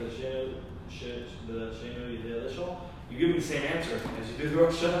one, the Sheinu Yidei Lishol, you give me the same answer as you do the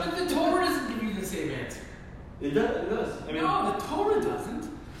Rosh Hashanah. But the Torah doesn't give you the same answer. It does. No, the Torah doesn't.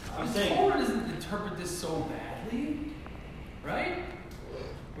 I'm the saying. Torah doesn't interpret this so badly, right?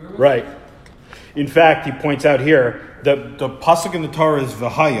 Right. In fact, he points out here that the pasuk in the Torah is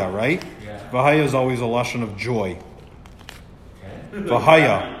v'haya, right? Yeah. V'haya is always a lashon of joy. Okay.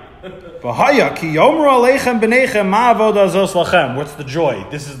 V'haya. V'haya ki yomru aleichem b'neichem ma avoda zos lachem. What's the joy?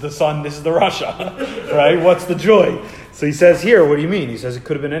 This is the sun. This is the Rasha, right? What's the joy? So he says here, what do you mean? He says it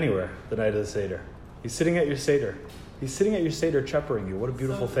could have been anywhere the night of the Seder. He's sitting at your Seder. He's sitting at your Seder cheppering you. What a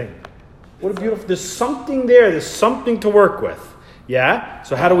beautiful thing. What a beautiful... There's something there. There's something to work with. Yeah?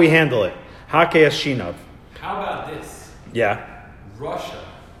 So how do we handle it? Hake es shinav. How about this? Yeah. Russia,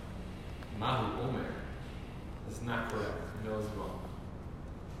 Mahu Omer. That's not correct. No, it's wrong.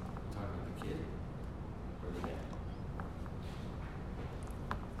 I'm talking about the kid or the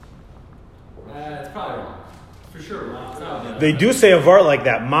dad. It's probably wrong. For sure wrong. They do say a vart like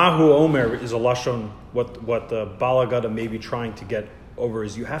that. Mahu Omer is a lashon. What the Balagada may be trying to get over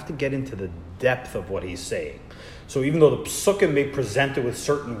is you have to get into the depth of what he's saying. So even though the psukim may present it with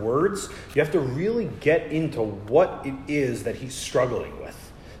certain words, you have to really get into what it is that he's struggling with.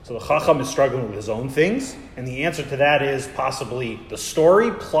 So the Chacham is struggling with his own things, and the answer to that is possibly the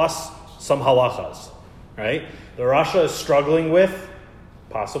story plus some halachas, right? The Rasha is struggling with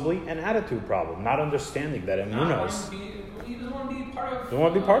possibly an attitude problem, not understanding that emunah He doesn't want to be part of. Don't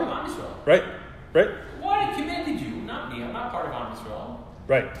want to be part of Am it. Yisrael. Right. Why he commanded you, not me. I'm not part of Am Yisrael.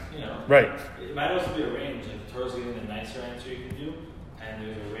 Right. It might also be a range. Like the Torah's giving the nicer answer you can do, and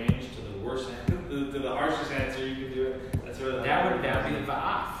there's a range to the worst answer, to the harshest answer you can do. That's where that would be the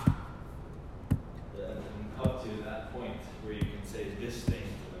va'af. And up to that point where you can say this thing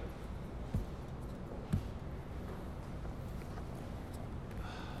to them.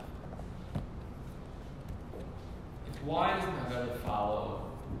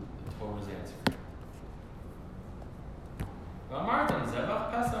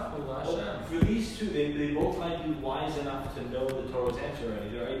 For these two, they both might be wise enough to know the Torah's answer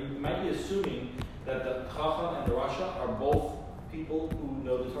already. You might be assuming that the Chacham and the Rasha are both people who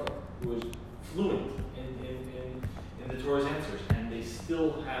know the Torah, who is fluent in the Torah's answers, and they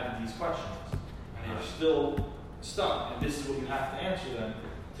still have these questions, and they're still stuck. And this is what you have to answer them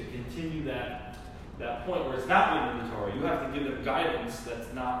to continue that point where it's not written in the Torah. You have to give them guidance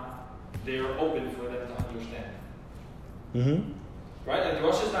that's not there, open for them to understand. Mm-hmm. Right? Like the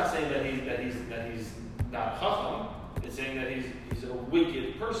Rosh is not saying that he's not a Chacham. It's saying that he's a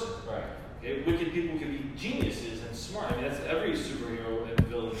wicked person. Right. Okay? Wicked people can be geniuses and smart. I mean, that's every superhero and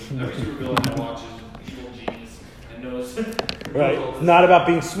villain. Every supervillain that watches evil genius and knows. Right. It's not about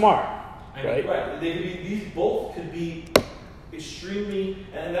being smart. Right. Right. These both could be extremely,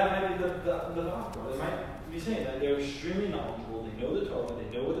 and that might be the doctor. They might be saying that they're extremely knowledgeable. They know the Torah. They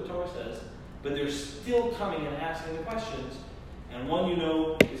know what the Torah says, but they're still coming and asking the questions. And one you're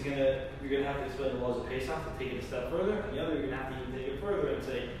gonna have to explain the laws of Pesach to take it a step further, and the other you're gonna have to even take it further and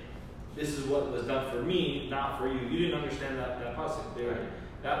say, this is what was done for me, not for you. You didn't understand that pasuk.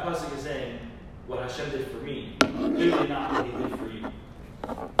 That pasuk is saying what Hashem did for me, clearly not what He did for you.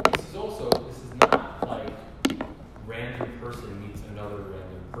 This is not like random person meets another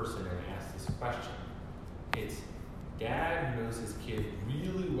random person and asks this question. It's dad who knows his kid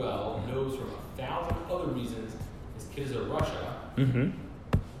really well, knows from 1,000 other reasons his kid is a Russia. Mm-hmm.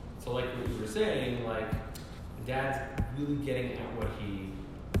 So like what you were saying, like dad's really getting at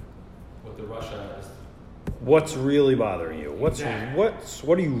what the Russia is. What's really bothering you? What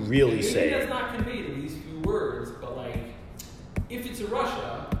are you really maybe saying? That's not conveyed in these few words, but like if it's a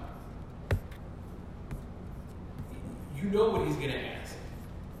Russia, you know what he's going to ask.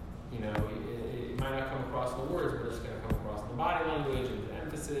 You know, it might not come across the words, but it's going to come across the body language and the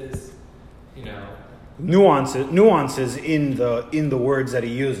emphasis. You know, nuances in the words that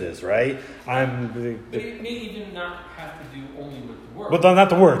he uses, right? But it may even not have to do only with the words. But not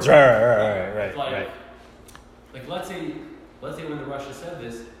the words, right. Like let's say when the Russia said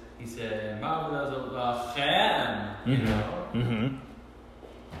this, he said "Ma'avod lachem," you know. Mm-hmm.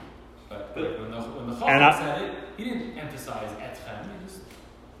 But when the Chacham said it, he didn't emphasize etchem.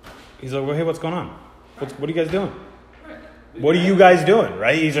 He's like, well, hey, what's going on? What are you guys doing? What are you guys doing,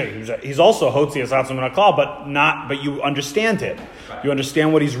 right? He's also Hotzi Asatzim and Akal, but you understand him. Right. You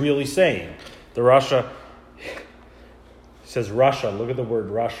understand what he's really saying. The Russia says Russia. Look at the word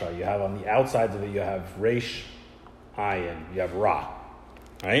Russia. You have on the outsides of it, you have Resh, Ayin, you have Ra,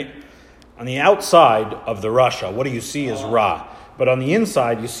 right? On the outside of the Russia, what do you see is Ra. But on the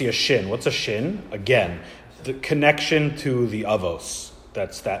inside, you see a Shin. What's a Shin? Again, the connection to the Avos.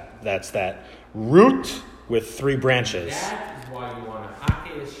 That's that root with 3 branches. That is why you want to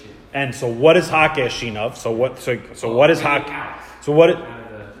Hake Shin. And so what is Hake Shin of? So what is Hake? So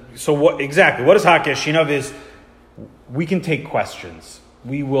what exactly? What is Hake Shin of is we can take questions.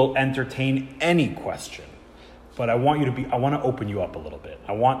 We will entertain any question. But I want to open you up a little bit.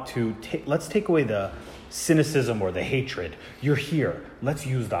 Let's take away the cynicism or the hatred. You're here. Let's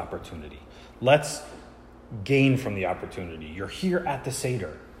use the opportunity. Let's gain from the opportunity. You're here at the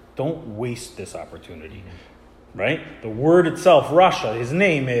Seder. Don't waste this opportunity. Right? The word itself, Russia, his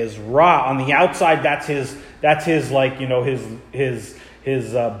name is Ra. On the outside, that's his like, you know, his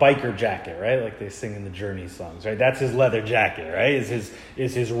biker jacket, right? Like they sing in the Journey songs, right? That's his leather jacket, right? Is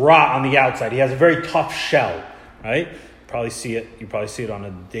his Ra on the outside. He has a very tough shell, right? You probably see it on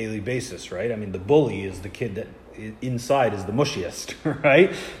a daily basis, right? I mean, the bully is the kid that inside is the mushiest,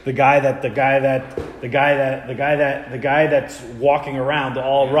 right? The guy that's walking around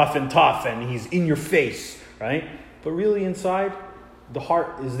all rough and tough, and he's in your face, right? But really inside, the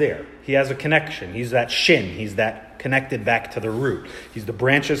heart is there. He has a connection. He's that shin. He's that connected back to the root. He's the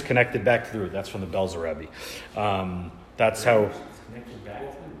branches connected back to the root. That's from the Belzer Rebbe. That's how connected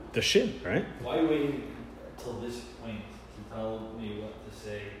back to the shin, right? Why are you waiting till this point to tell me what to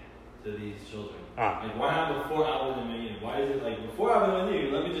say to these children? Like, why not before Abba Dominion? Why is it like before Abba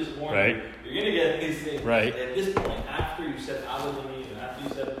Dominion? Let me just warn you. You're going to get these things. Right. At this point, after you said Abba Dominion, after you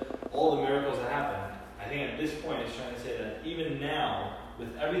said all the miracles that happened, I think at this point it's trying to say that even now,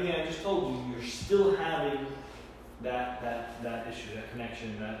 with everything I just told you, you're still having that issue, that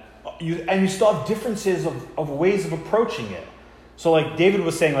connection, you still have differences of ways of approaching it. So like David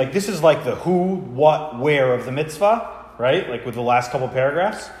was saying, like this is like the who, what, where of the mitzvah, right? Like with the last couple of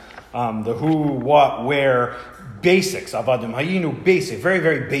paragraphs. The who, what, where, basics, avadim hayinu, basic, very,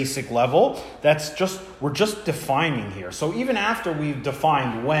 very basic level. We're just defining here. So even after we've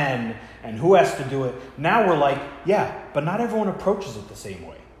defined when and who has to do it, now we're like, yeah, but not everyone approaches it the same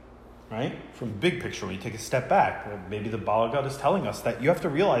way. right? From the big picture, when you take a step back, maybe the Balagad is telling us that you have to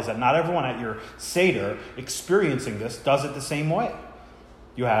realize that not everyone at your Seder experiencing this does it the same way.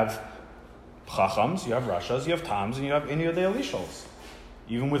 You have Chachams, you have Rashas, you have Tams, and you have Inyo de Elishals.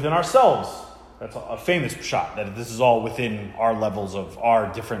 Even within ourselves, that's a famous pshat, that this is all within our levels of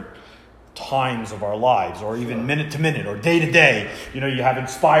our different times of our lives, or even minute to minute, or day to day. You have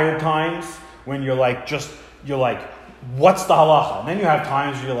inspired times when you're like, what's the halacha? And then you have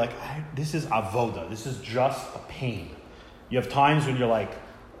times where you're like, this is avoda, this is just a pain. You have times when you're like,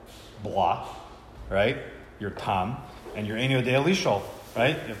 blah, right? You're tam, and you're Inyo de Elishal,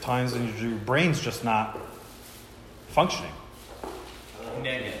 right? You have times when your brain's just not functioning.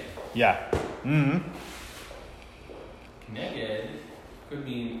 Kineged. Yeah. Mm-hmm. Kineged could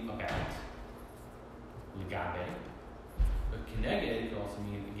mean about, legabe, but kineged could also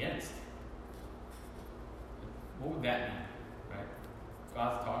mean against. What would that mean, right?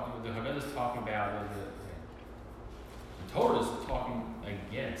 God's talking, the Haggadah is talking about, the Torah is talking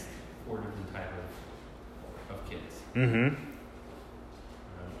against 4 different types of kids. Mm-hmm.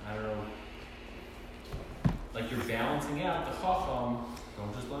 I don't know. Like you're balancing out the chacham.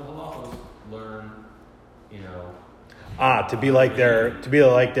 Don't just learn halachos. Learn, to be like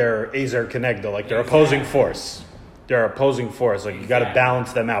their Ezer Kenegdo, like their opposing force. Their opposing force. Like you got to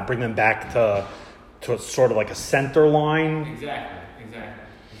balance them out, bring them back to sort of like a center line. Exactly.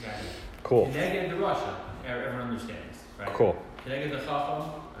 Cool. Keneged the Russia, everyone understands, right? Cool. Keneged the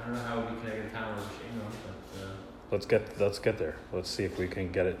chacham. I don't know how it would be Keneged the town or the but. Let's get there. Let's see if we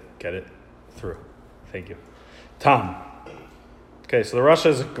can get it through. Thank you. Tom. Okay, so the Russia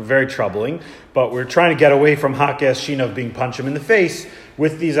is very troubling, but we're trying to get away from Hakes Shina being punch him in the face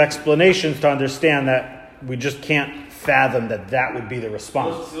with these explanations to understand that we just can't fathom that would be the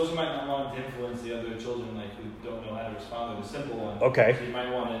response. You also might not want to influence the other children who don't know how to respond to the simple one. Okay. So you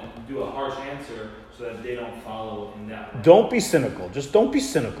might want to do a harsh answer so that they don't follow in that way. Don't be cynical. Just don't be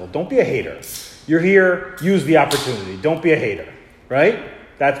cynical. Don't be a hater. You're here, use the opportunity. Don't be a hater, right?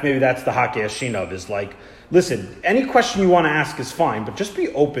 That's the Hakes Shina is like, listen, any question you want to ask is fine, but just be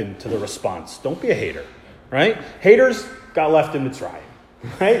open to the response. Don't be a hater, right? Haters got left in Mitzrayim,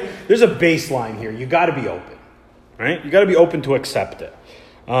 right? There's a baseline here. You got to be open, right? You got to be open to accept it.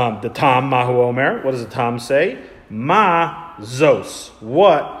 The Tam, Mahu Omer, what does the Tam say? Ma Zos.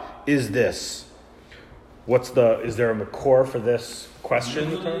 What is this? Is there a makor for this question?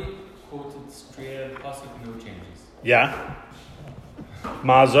 Usually quoted straight out of the pasuk, no changes. Yeah?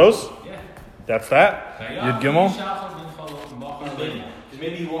 Ma Zos? Yeah. That's that? Yud Gimel? Because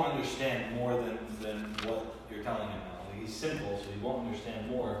maybe he won't understand more than what you're telling him now. He's simple, so he won't understand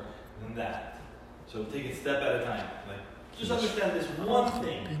more than that. So take it step at a time. Just understand this one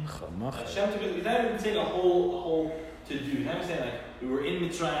thing. Hashem took it. He's not even saying a whole to do. He's not even saying we were in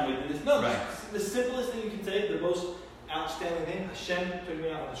Mitzrayim, we did this. No, right. The simplest thing you can say, the most outstanding thing, Hashem took me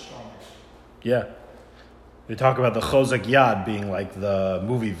out with a strong hand. Yeah. We talk about the Chozak Yad being like the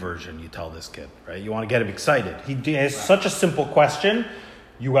movie version you tell this kid, right? You want to get him excited. He has such a simple question.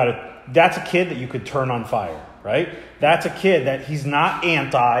 That's a kid that you could turn on fire, right? That's a kid that he's not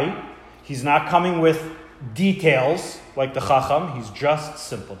he's not coming with details like the Chacham. He's just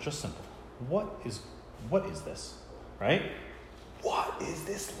simple. What is this, right? What is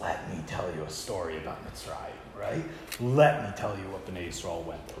this? Let me tell you a story about Mitzrayim, right? Let me tell you what Bnei Yisrael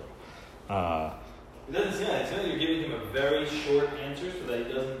went through. It doesn't seem like you're giving him a very short answer so that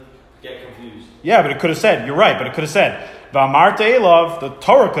he doesn't get confused. Yeah, but it could have said, you're right, but it could have said, V'amarte Elav, the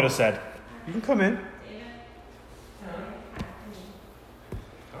Torah could have said, you can come in.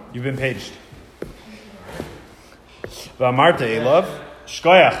 You've been paged. V'amarte Elav,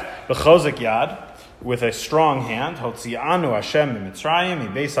 Shkoyach, B'chozek Yad, with a strong hand, Hotzianu Hashem Mitzrayim,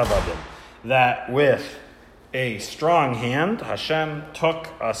 Ibeis Avadim, that with a strong hand, Hashem took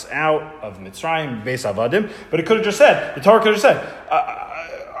us out of Mitzrayim, Beis Avadim. But it could have just said, the Torah could have said,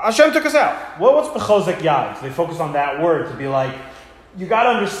 Hashem took us out. Well, what's B'chozek Yad? So they focus on that word to be like, you got to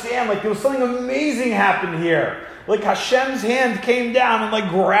understand, there was something amazing happened here. Hashem's hand came down and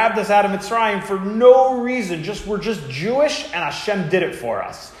grabbed us out of Mitzrayim for no reason. We're just Jewish and Hashem did it for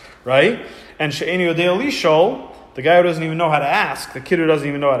us. Right? And She'eni Yodei Lishol, the guy who doesn't even know how to ask, the kid who doesn't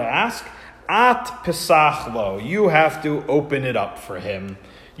even know how to ask, At Pesach Lo, you have to open it up for him.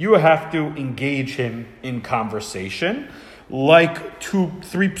 You have to engage him in conversation. Like 2-3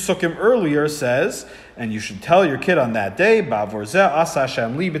 psukim earlier says, and you should tell your kid on that day, Bavor Zeh Asa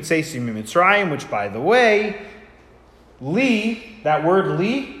Hashem Li B'Tzeisi Mitzrayim, which by the way, Li, that word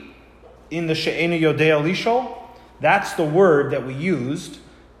Li, in the She'eni Yodei Lishol, that's the word that we used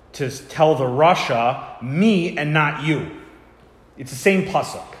to tell the Rasha, me and not you. It's the same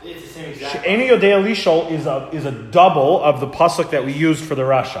pasuk. It's the same exact. She'eni Yodei Lishol is a double of the pasuk that we used for the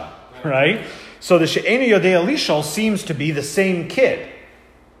Rasha, right? So the She'eni Yodei Lishol seems to be the same kid,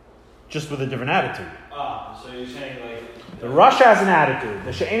 just with a different attitude. So you're saying like The Rasha has an attitude.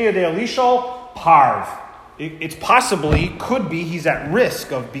 The She'eni Yodei Lishol, parv. It's possibly, could be, he's at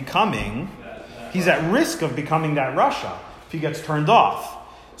risk of becoming that Rasha if he gets turned off.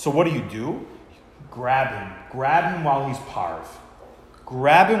 So what do? Grab him while he's parv.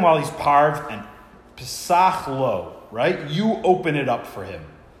 Grab him while he's parv and pesach lo, right? You open it up for him.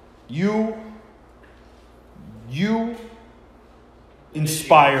 You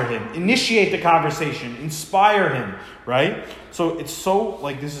inspire him. Initiate the conversation. Inspire him, right? So it's so,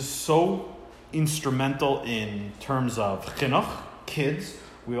 this is so instrumental in terms of chinuch, kids.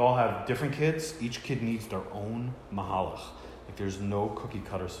 We all have different kids. Each kid needs their own mahalach. There's no cookie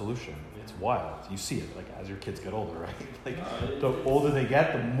cutter solution. It's wild. You see it, as your kids get older, right? The older they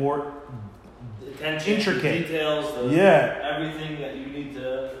get, the more intricate. The details, everything that you need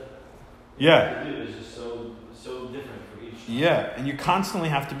to do is just so different for each. Yeah, and you constantly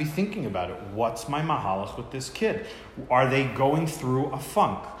have to be thinking about it. What's my mahalach with this kid? Are they going through a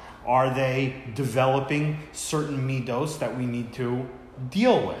funk? Are they developing certain midos that we need to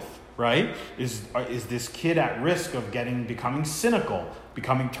deal with? Right? Is this kid at risk of becoming cynical,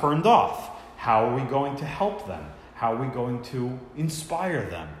 becoming turned off? How are we going to help them? How are we going to inspire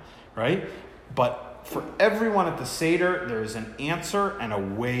them? Right? But for everyone at the Seder, there is an answer and a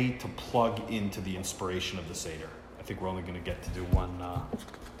way to plug into the inspiration of the Seder. I think we're only going to get to do one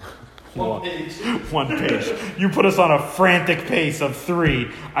page. You put us on a frantic pace of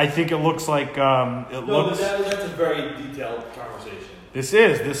 3. I think it looks like that's a very detailed conversation. This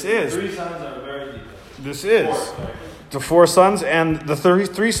is. 3 sons are very detailed. This is. The 4 sons and the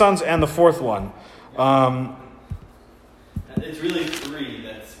 3 sons and the 4th one. It's really 3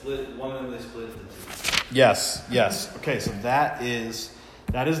 that split. One of them they split into 2. Yes. Okay, so that is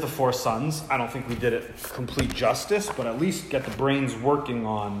the 4 sons. I don't think we did it complete justice, but at least get the brains working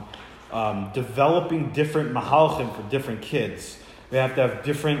on developing different mahalchim for different kids. They have to have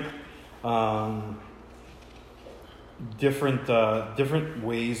different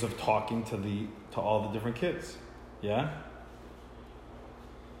ways of talking to all the different kids. Yeah?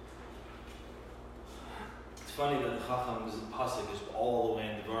 It's funny that the Chacham's pasuk is all the way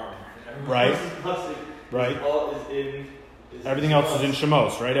in Devarim. Right. Right. Everything else is in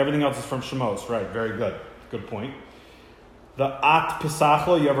Shemos, right? Everything else is from Shemos, right? Very good. Good point. The at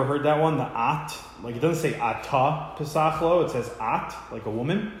pisachlo, you ever heard that one? The at, it doesn't say ata pisachlo, it says at, like a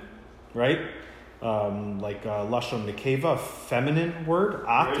woman, right? Lashon nekeva, feminine word,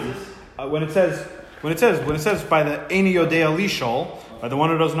 at. When it says by the Eini Yodei Lishol, by the one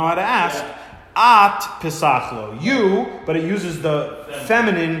who doesn't know how to ask, at pisachlo, you, but it uses the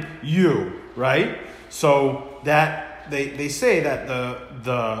feminine you, right? So that they say that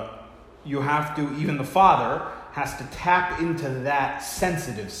you have to, even the father has to tap into that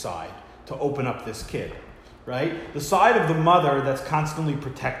sensitive side to open up this kid, right? The side of the mother that's constantly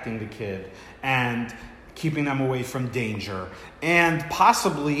protecting the kid and keeping them away from danger and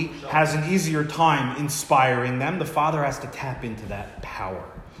possibly has an easier time inspiring them. The father has to tap into that power.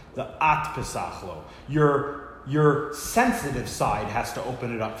 The at pesachlo. Your sensitive side has to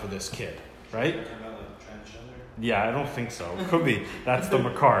open it up for this kid, right? Yeah, I don't think so. It could be. That's the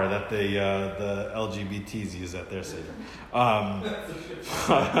makar that the LGBTs use at their Seder.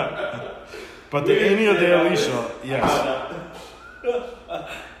 But the Eini Yodei Lishol, yes.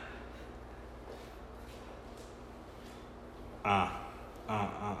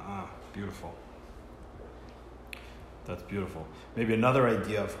 Beautiful. That's beautiful. Maybe another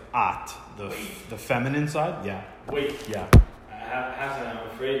idea of at, the feminine side? Yeah. Wait. Yeah. Hassan, I'm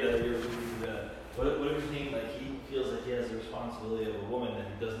afraid that you're what if you think he feels like he has the responsibility of a woman that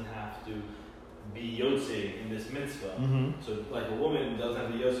he doesn't have to be yotze in this mitzvah. Mm-hmm. So a woman doesn't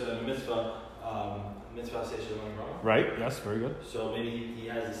have to be yotze in a mitzvah, mitzvah says shalom wrong. Right, yes, very good. So maybe he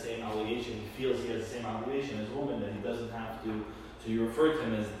has the same obligation, he feels he has the same obligation as a woman, that he doesn't have to, so you refer to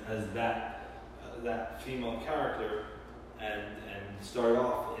him as that female character and start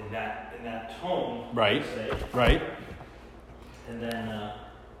off in that tone. Right, say. right. And then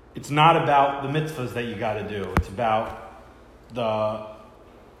it's not about the mitzvahs that you got to do. It's about the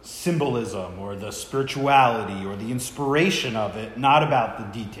symbolism or the spirituality or the inspiration of it, not about the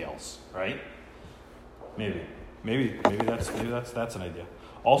details, right? Maybe that's an idea.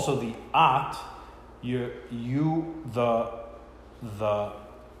 Also, the at, this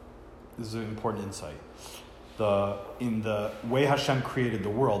is an important insight. In the way Hashem created the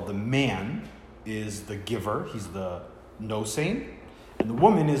world, the man is the giver. He's the nosein, and the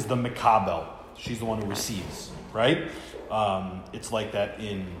woman is the mekabel. She's the one who receives, right? It's like that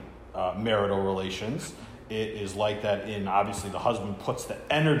in marital relations. It is like that in, obviously, the husband puts the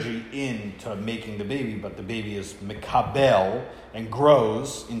energy into making the baby, but the baby is mekabel and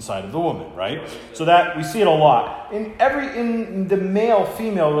grows inside of the woman, right? So that we see it a lot. In the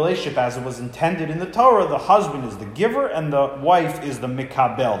male-female relationship as it was intended in the Torah, the husband is the giver and the wife is the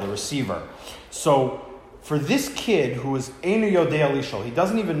mekabel, the receiver. So for this kid who is Einu Yodei Lishol, he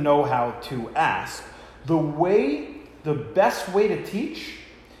doesn't even know how to ask, the best way to teach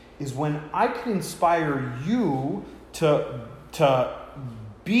is when I can inspire you I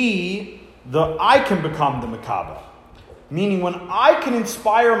can become the mekabel. Meaning when I can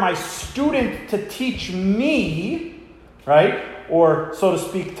inspire my student to teach me, right? Or so to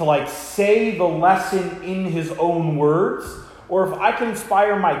speak, to say the lesson in his own words. Or if I can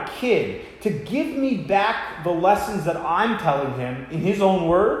inspire my kid to give me back the lessons that I'm telling him in his own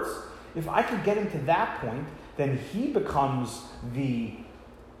words, if I could get him to that point, then he becomes the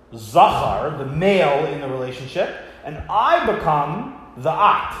Zachar, the male in the relationship, and I become the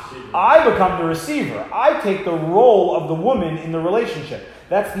At. I become the receiver. I take the role of the woman in the relationship.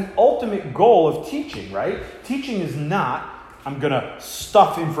 That's the ultimate goal of teaching, right? Teaching is not, I'm going to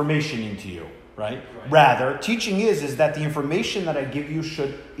stuff information into you, right? Rather, teaching is that the information that I give you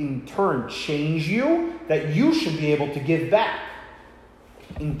should in turn change you, that you should be able to give back.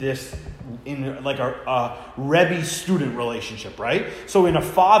 In like a Rebbe-student relationship, right? So in a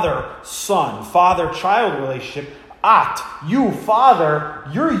father-son, father-child relationship, you, father,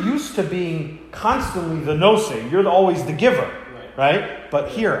 you're used to being constantly the nosei. You're always the giver, right? But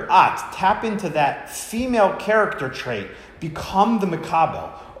here, tap into that female character trait. Become the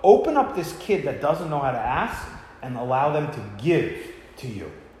mekabel. Open up this kid that doesn't know how to ask and allow them to give to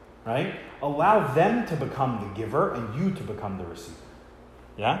you, right? Allow them to become the giver and you to become the receiver.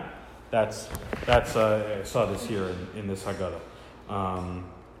 Yeah? That's I saw this here in this Haggadah.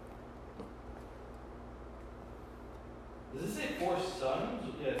 Does it say 4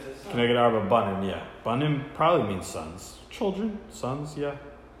 sons? Yeah, it says sons. Keneged Arba Banim, yeah. Banim probably means sons. Children, sons, yeah.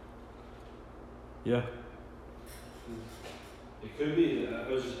 Yeah. It could be. I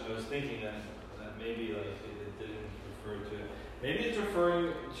was thinking that maybe it didn't refer to it. Maybe it's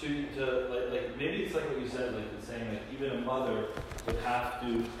referring to like maybe it's like what you said, like it's saying like even a mother would have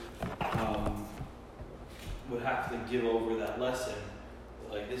to give over that lesson.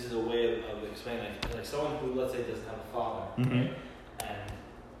 Like this is a way of explaining it. Like someone who, let's say, doesn't have a father, right? And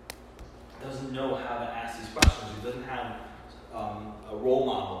doesn't know how to ask these questions, who doesn't have a role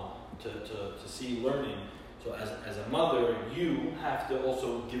model to see learning. So as a mother, you have to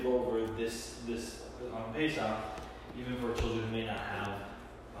also give over this on Pesach, even for children who may not have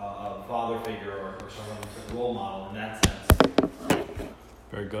a father figure or someone as a role model in that sense.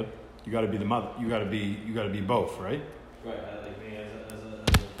 Very good. You got to be the mother. You got to be both, right? Right. Like being as a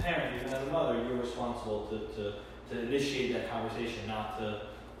parent, even as a mother, you're responsible to initiate that conversation, not to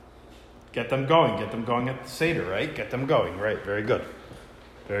get them going at the Seder, right? Get them going, right? Very good.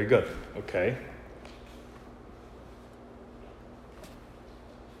 Very good. Okay.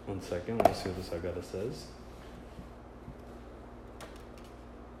 One second. Let's see what this Haggadah says.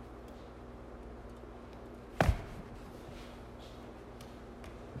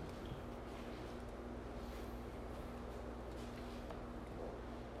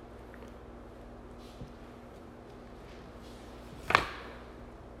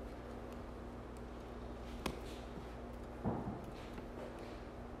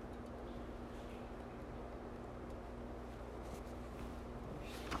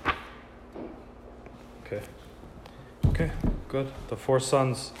 Okay, good. The 4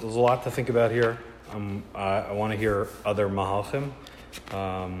 sons, there's a lot to think about here. I want to hear other Mahalchim.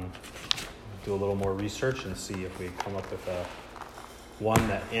 Do a little more research and see if we come up with one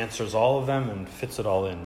that answers all of them and fits it all in.